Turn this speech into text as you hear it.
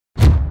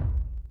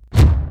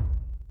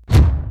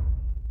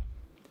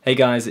Hey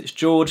guys, it's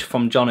George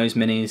from Jono's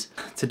Minis.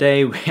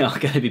 Today we are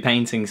going to be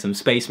painting some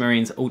Space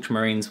Marines,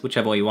 Ultramarines,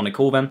 whichever way you want to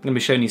call them. I'm going to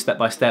be showing you step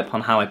by step on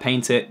how I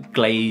paint it,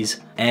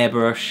 glaze,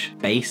 airbrush,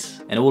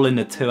 base, and all in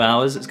the 2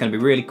 hours. It's going to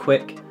be really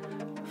quick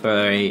for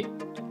a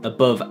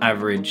above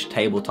average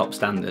tabletop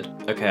standard.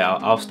 Okay,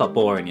 I'll stop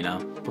boring you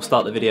now. We'll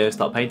start the video,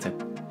 start painting.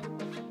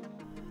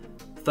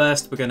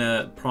 First we're going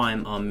to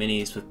prime our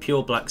minis with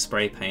pure black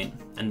spray paint,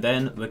 and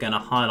then we're going to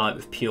highlight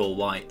with pure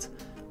white.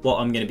 What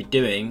I'm going to be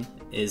doing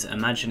is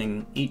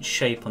imagining each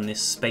shape on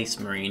this Space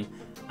Marine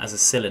as a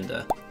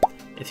cylinder.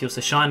 If you were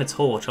to shine a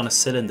torch on a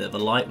cylinder, the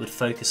light would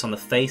focus on the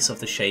face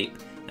of the shape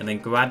and then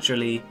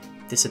gradually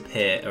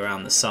disappear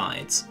around the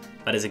sides.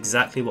 That is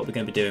exactly what we're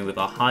going to be doing with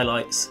our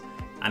highlights,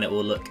 and it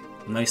will look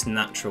most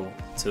natural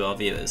to our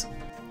viewers.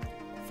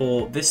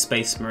 For this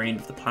Space Marine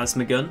with the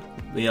plasma gun,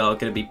 we are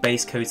going to be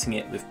base coating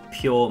it with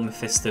pure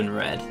Mephiston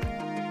red.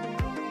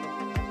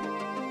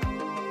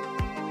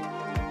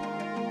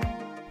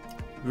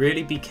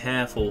 Really be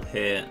careful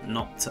here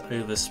not to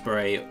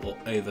overspray or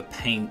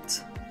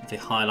overpaint the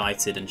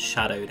highlighted and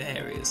shadowed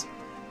areas.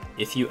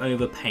 If you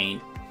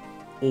overpaint,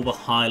 all the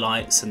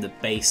highlights and the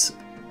base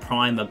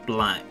primer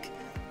black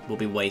will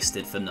be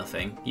wasted for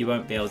nothing. You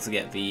won't be able to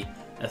get the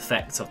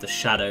effect of the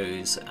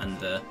shadows and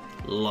the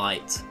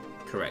light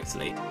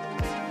correctly.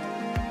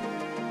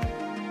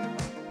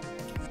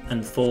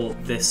 And for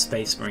this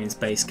Space Marine's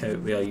base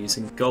coat, we are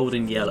using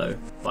Golden Yellow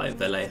by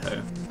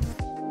Vallejo.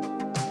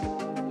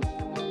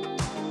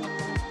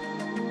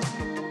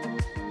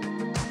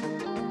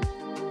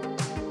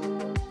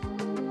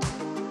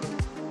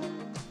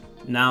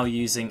 Now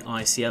using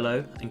Ice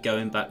Yellow and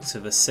going back to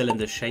the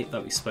cylinder shape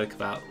that we spoke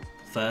about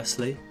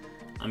firstly,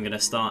 I'm going to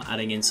start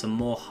adding in some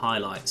more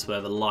highlights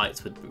where the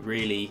light would be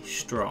really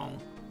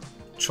strong.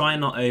 Try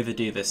and not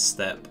overdo this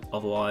step,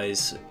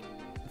 otherwise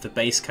the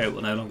base coat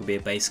will no longer be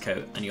a base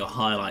coat and your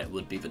highlight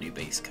would be the new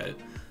base coat.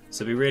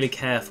 So be really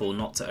careful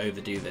not to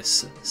overdo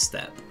this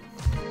step.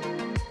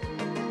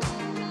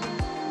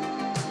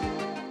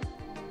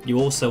 You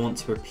also want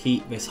to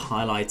repeat this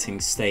highlighting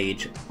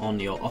stage on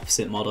your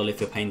opposite model if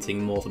you're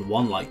painting more than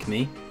one like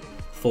me.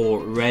 For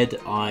red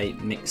I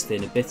mixed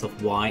in a bit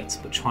of white,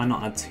 but try not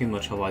to add too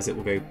much, otherwise it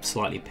will go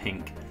slightly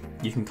pink.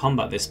 You can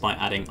combat this by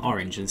adding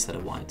orange instead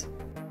of white.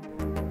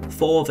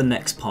 For the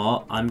next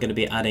part I'm going to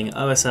be adding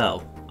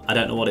OSL. I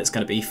don't know what it's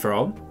going to be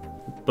from,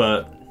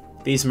 but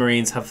these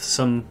Marines have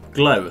some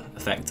glow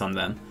effect on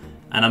them,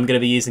 and I'm going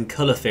to be using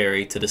colour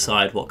theory to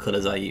decide what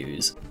colours I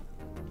use.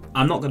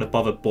 I'm not going to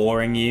bother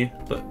boring you,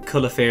 but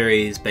colour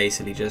theory is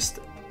basically just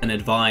an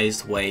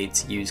advised way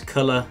to use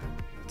colour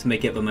to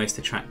make it the most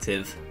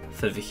attractive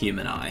for the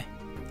human eye.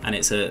 And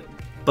it's a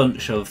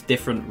bunch of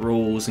different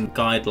rules and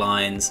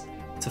guidelines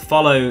to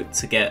follow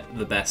to get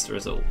the best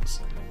results.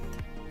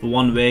 The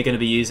one we're going to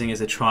be using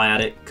is a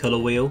triadic colour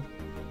wheel,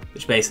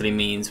 which basically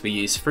means we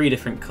use 3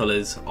 different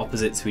colours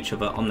opposite to each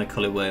other on the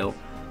colour wheel,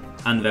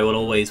 and they will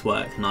always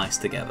work nice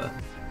together.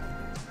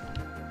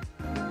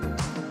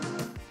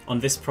 On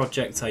this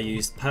project I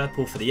used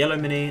purple for the yellow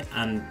mini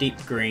and deep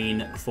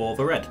green for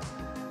the red.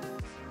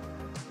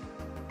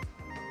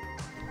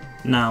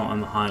 Now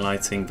I'm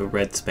highlighting the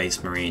red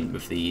Space Marine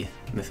with the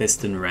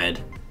Mephiston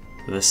red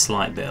with a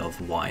slight bit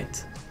of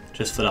white,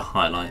 just for the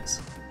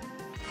highlights.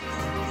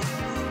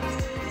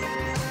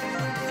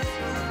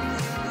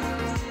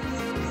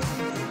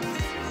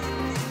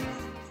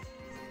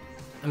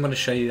 I'm going to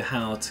show you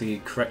how to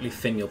correctly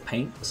thin your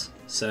paints.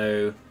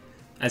 So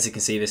as you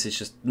can see, this is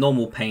just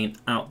normal paint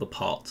out the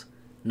pot.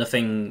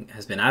 Nothing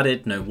has been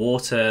added, no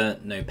water,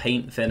 no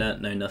paint thinner,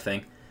 no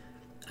nothing.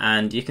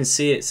 And you can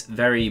see it's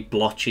very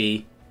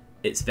blotchy,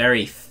 it's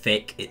very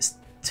thick, it's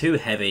too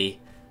heavy.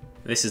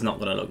 This is not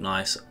going to look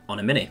nice on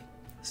a mini,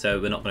 so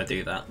we're not going to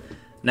do that.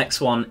 Next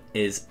one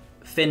is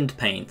thinned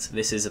paint.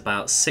 This is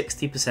about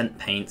 60%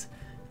 paint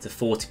to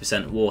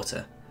 40%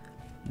 water.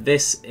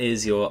 This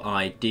is your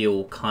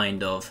ideal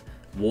kind of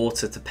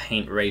water to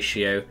paint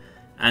ratio,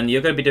 and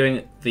you're going to be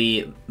doing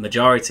the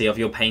majority of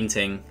your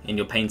painting in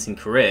your painting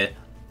career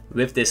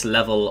with this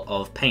level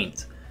of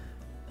paint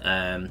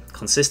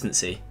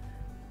consistency.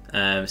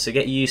 So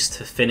get used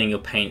to thinning your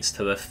paints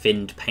to a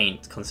thinned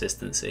paint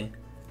consistency.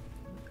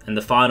 And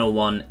the final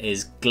one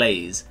is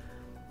glaze.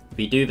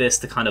 We do this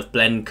to kind of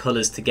blend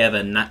colours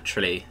together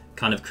naturally,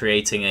 kind of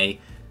creating a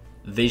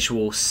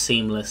visual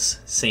seamless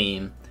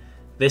seam.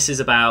 This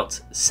is about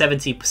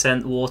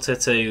 70% water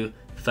to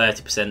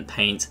 30%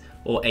 paint,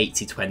 or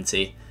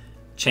 80-20.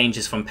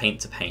 Changes from paint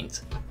to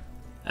paint.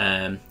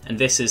 And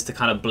this is to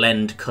kind of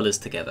blend colours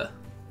together.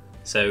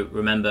 So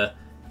remember,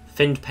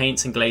 thinned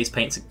paints and glazed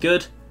paints are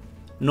good,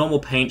 normal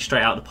paint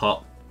straight out the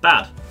pot,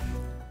 bad.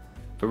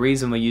 The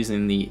reason we're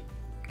using the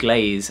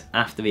glaze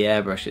after the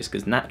airbrush is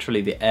because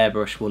naturally the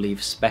airbrush will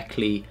leave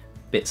speckly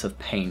bits of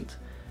paint.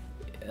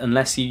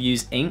 Unless you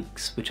use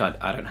inks, which I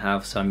don't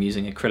have, so I'm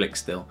using acrylic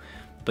still.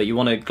 But you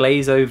want to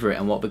glaze over it,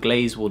 and what the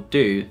glaze will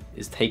do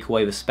is take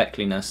away the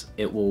speckliness.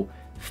 It will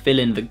fill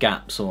in the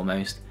gaps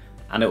almost,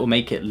 and it will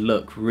make it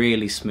look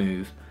really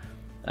smooth.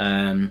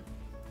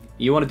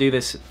 You want to do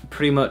this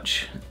pretty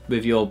much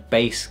with your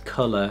base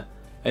colour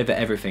over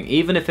everything.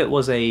 Even if it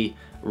was a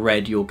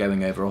red you're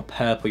going over or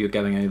purple you're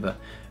going over,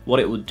 what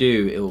it will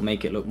do, it will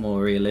make it look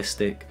more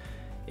realistic.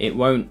 It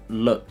won't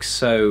look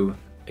so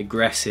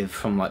aggressive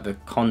from like the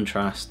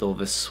contrast or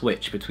the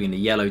switch between the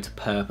yellow to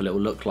purple. It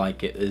will look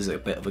like it is a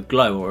bit of a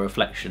glow or a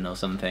reflection or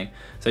something.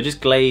 So just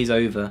glaze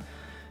over,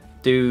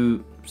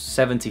 do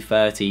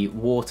 70-30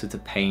 water to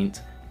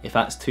paint. If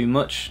that's too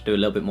much, do a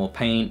little bit more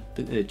paint.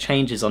 It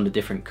changes on the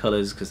different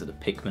colours because of the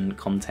pigment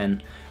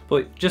content,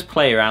 but just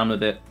play around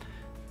with it.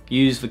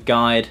 Use the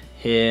guide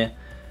here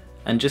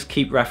and just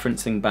keep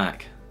referencing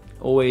back.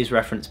 Always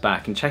reference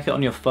back and check it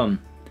on your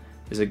thumb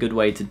is a good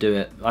way to do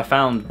it. I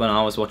found when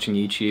I was watching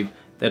YouTube,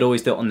 they'd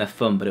always do it on their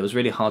thumb, but it was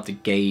really hard to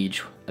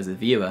gauge as a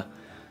viewer.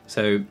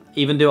 So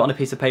even do it on a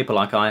piece of paper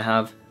like I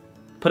have.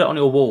 Put it on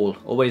your wall,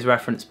 always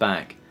reference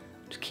back.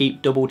 Just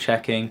keep double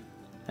checking,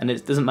 and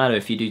it doesn't matter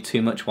if you do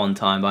too much one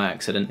time by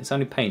accident. It's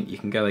only paint, you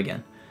can go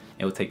again.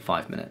 It will take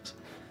 5 minutes.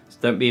 So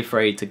don't be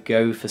afraid to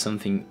go for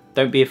something,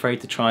 don't be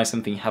afraid to try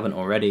something you haven't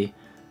already.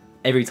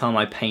 Every time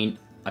I paint,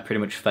 I pretty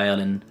much fail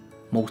in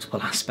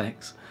multiple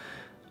aspects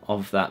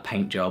of that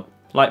paint job.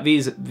 Like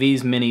these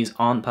minis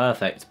aren't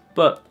perfect,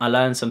 but I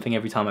learn something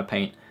every time I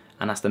paint,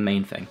 and that's the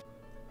main thing.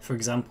 For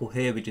example,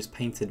 here we just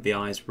painted the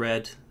eyes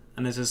red,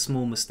 and there's a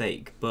small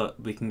mistake, but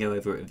we can go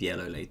over it with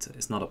yellow later.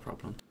 It's not a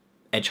problem.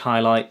 Edge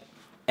highlight,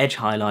 edge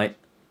highlight,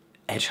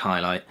 edge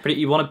highlight.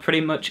 You want to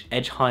pretty much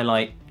edge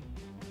highlight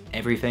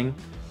everything.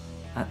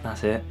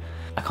 That's it.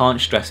 I can't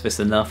stress this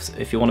enough.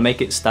 If you want to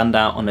make it stand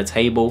out on a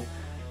table,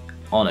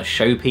 on a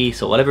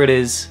showpiece, or whatever it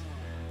is,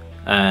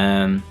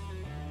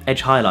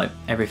 edge highlight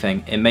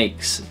everything. It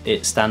makes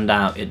it stand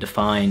out, it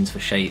defines the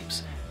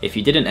shapes. If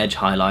you didn't edge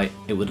highlight,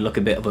 it would look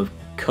a bit of a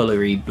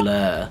colory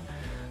blur.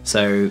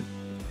 So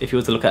if you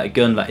were to look at a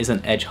gun that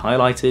isn't edge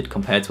highlighted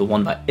compared to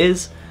one that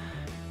is,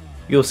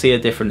 you'll see a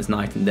difference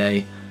night and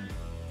day.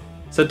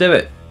 So do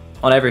it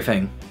on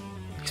everything,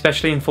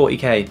 especially in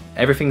 40k.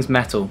 Everything's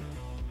metal,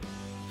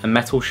 and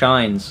metal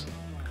shines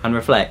and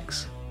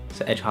reflects,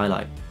 so edge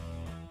highlight.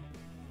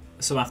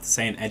 So after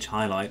saying edge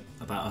highlight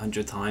about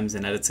 100 times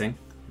in editing,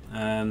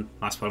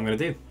 that's what I'm going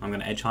to do. I'm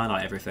going to edge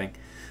highlight everything.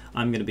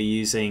 I'm going to be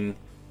using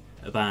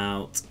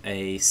about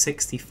a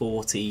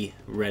 60-40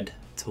 red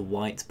to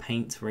white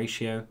paint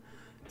ratio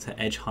to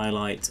edge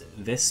highlight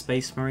this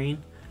Space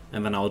Marine,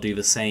 and then I'll do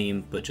the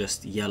same but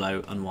just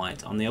yellow and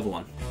white on the other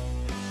one.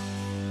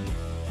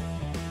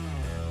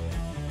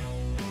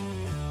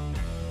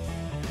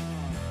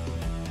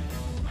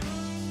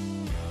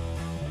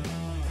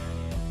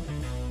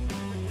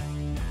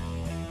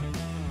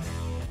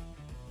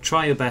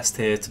 Try your best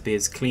here to be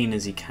as clean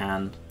as you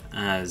can,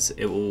 as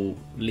it will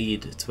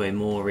lead to a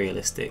more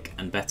realistic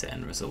and better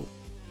end result.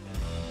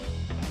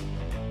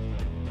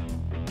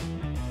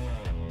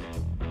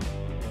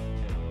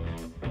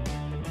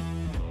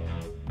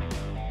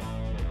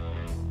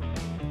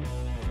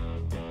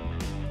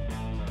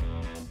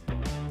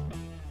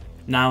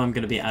 Now I'm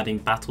going to be adding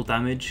battle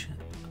damage.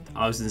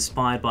 I was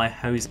inspired by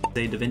Jose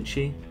Da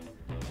Vinci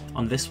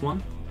on this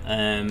one.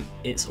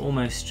 It's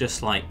almost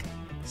just like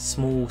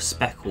small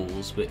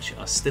speckles which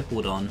are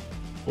stippled on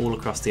all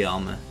across the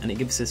armour, and it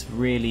gives this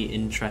really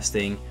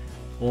interesting,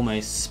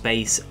 almost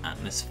space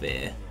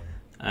atmosphere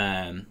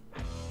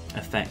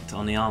effect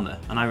on the armour,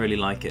 and I really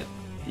like it.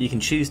 You can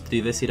choose to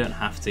do this, you don't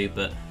have to,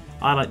 but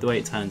I like the way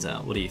it turns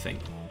out. What do you think?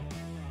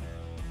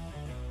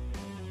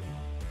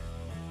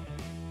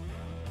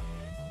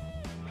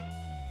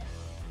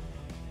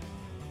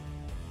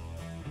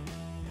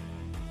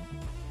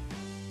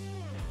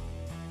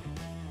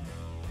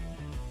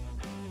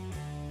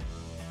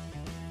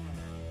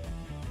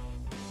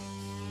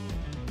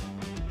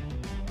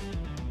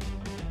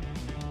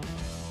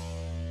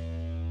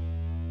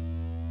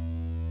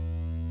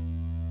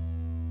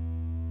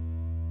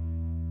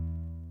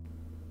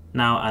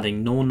 Now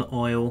adding Norn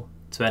oil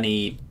to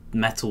any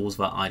metals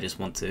that I just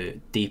want to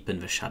deepen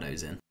the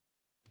shadows in.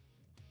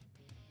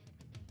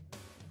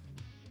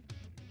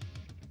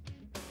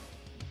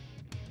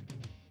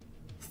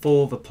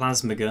 For the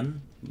plasma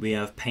gun, we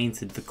have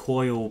painted the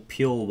coil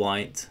pure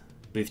white.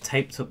 We've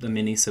taped up the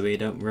mini so we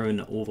don't ruin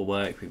all the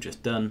work we've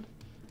just done.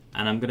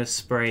 And I'm going to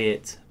spray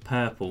it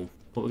purple.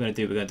 What we're going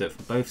to do, we're going to do it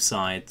for both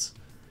sides,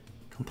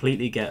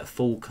 completely get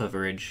full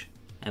coverage,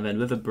 and then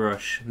with a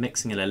brush,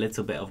 mixing in a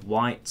little bit of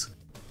white,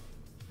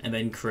 and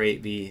then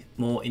create the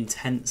more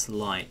intense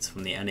light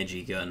from the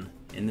energy gun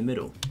in the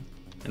middle.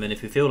 And then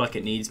if we feel like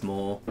it needs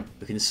more,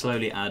 we can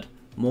slowly add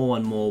more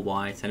and more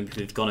white, and if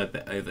we've gone a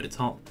bit over the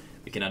top,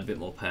 we can add a bit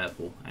more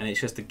purple. And it's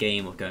just a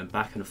game of going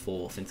back and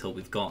forth until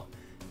we've got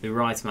the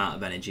right amount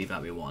of energy that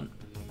we want.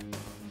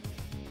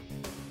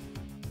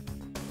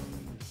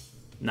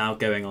 Now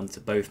going on to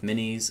both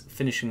minis,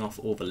 finishing off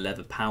all the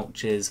leather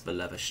pouches, the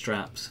leather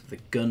straps, the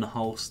gun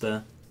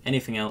holster,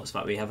 anything else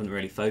that we haven't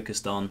really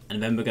focused on,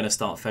 and then we're going to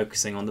start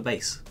focusing on the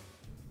base.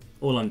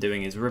 All I'm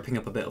doing is ripping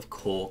up a bit of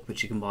cork,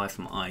 which you can buy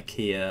from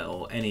IKEA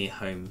or any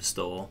home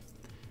store,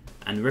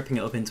 and ripping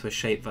it up into a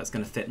shape that's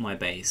going to fit my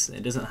base.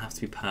 It doesn't have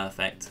to be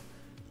perfect.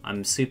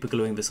 I'm super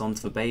gluing this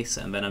onto the base,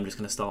 and then I'm just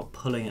going to start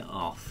pulling it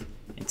off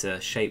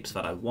into shapes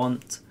that I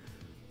want.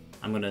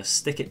 I'm going to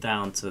stick it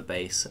down to the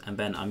base, and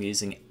then I'm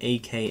using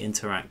AK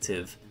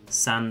Interactive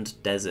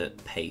Sand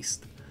Desert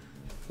Paste.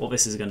 What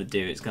this is going to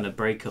do, it's going to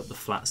break up the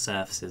flat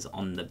surfaces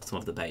on the bottom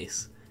of the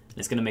base. And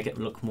it's going to make it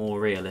look more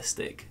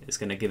realistic. It's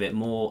going to give it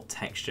more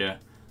texture,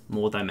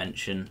 more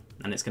dimension,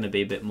 and it's going to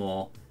be a bit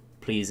more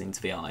pleasing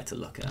to the eye to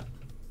look at.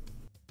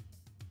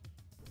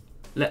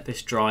 Let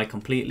this dry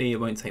completely. It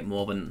won't take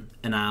more than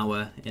an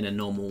hour in a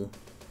normal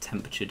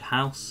temperatured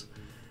house.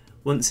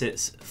 Once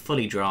it's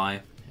fully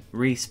dry,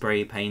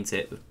 respray paint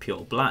it with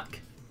pure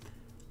black.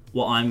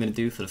 What I'm going to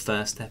do for the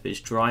first step is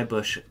dry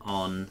brush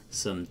on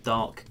some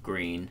dark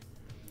green.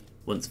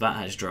 Once that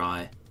has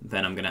dry,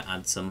 then I'm going to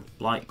add some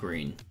light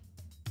green.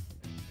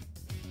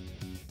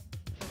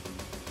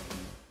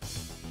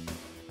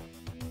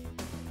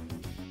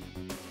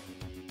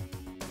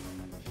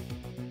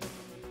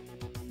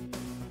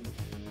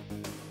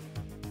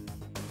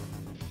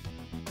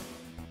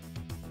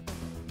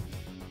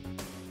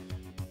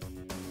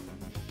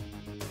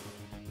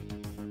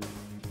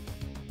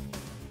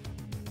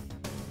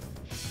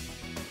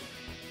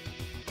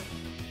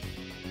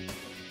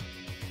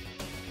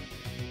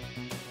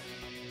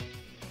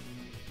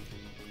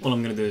 All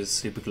I'm going to do is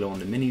super glue on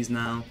the minis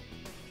now,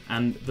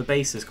 and the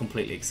base is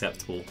completely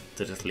acceptable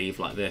to just leave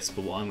like this,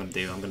 but what I'm going to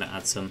do, I'm going to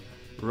add some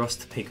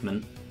rust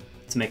pigment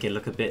to make it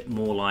look a bit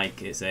more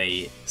like it's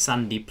a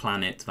sandy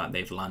planet that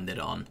they've landed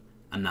on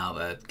and now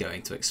they're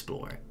going to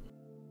explore it.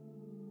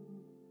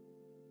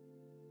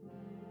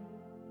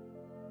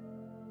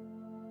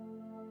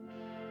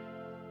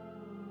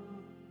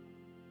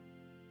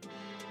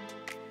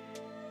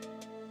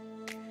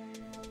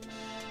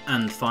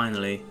 And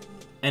finally,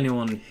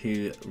 anyone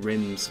who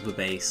rims the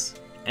base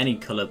any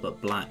colour but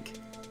black,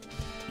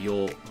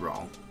 you're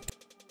wrong.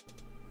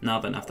 Now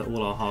then, after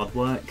all our hard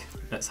work,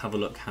 let's have a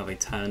look how they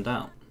turned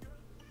out.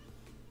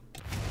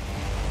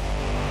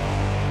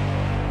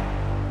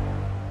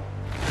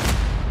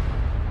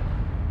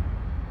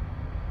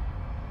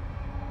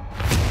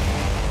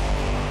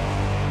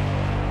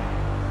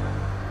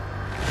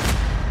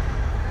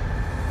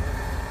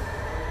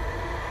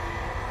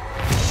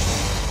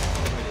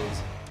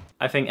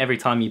 I think every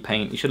time you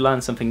paint, you should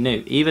learn something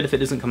new. Even if it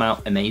doesn't come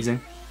out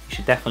amazing, you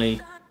should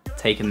definitely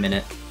take a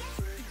minute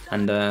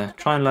and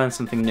try and learn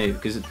something new,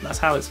 because that's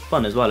how it's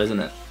fun as well, isn't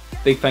it?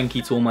 Big thank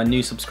you to all my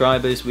new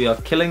subscribers. We are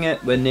killing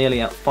it. We're nearly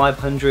at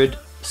 500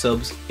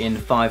 subs in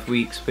 5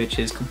 weeks, which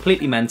is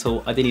completely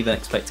mental. I didn't even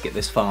expect to get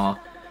this far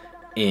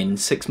in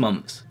 6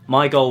 months.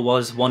 My goal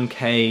was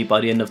 1K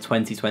by the end of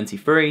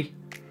 2023.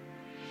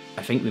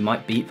 I think we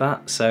might beat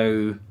that,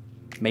 so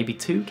maybe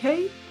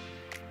 2K?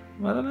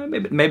 I don't know,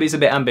 maybe it's a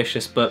bit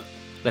ambitious, but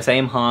let's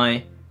aim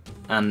high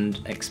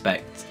and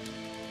expect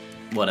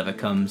whatever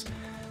comes.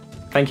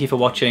 Thank you for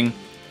watching.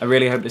 I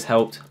really hope this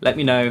helped. Let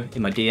me know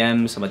in my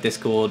DMs, on my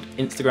Discord,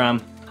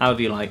 Instagram,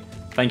 however you like.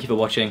 Thank you for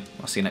watching.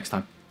 I'll see you next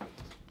time.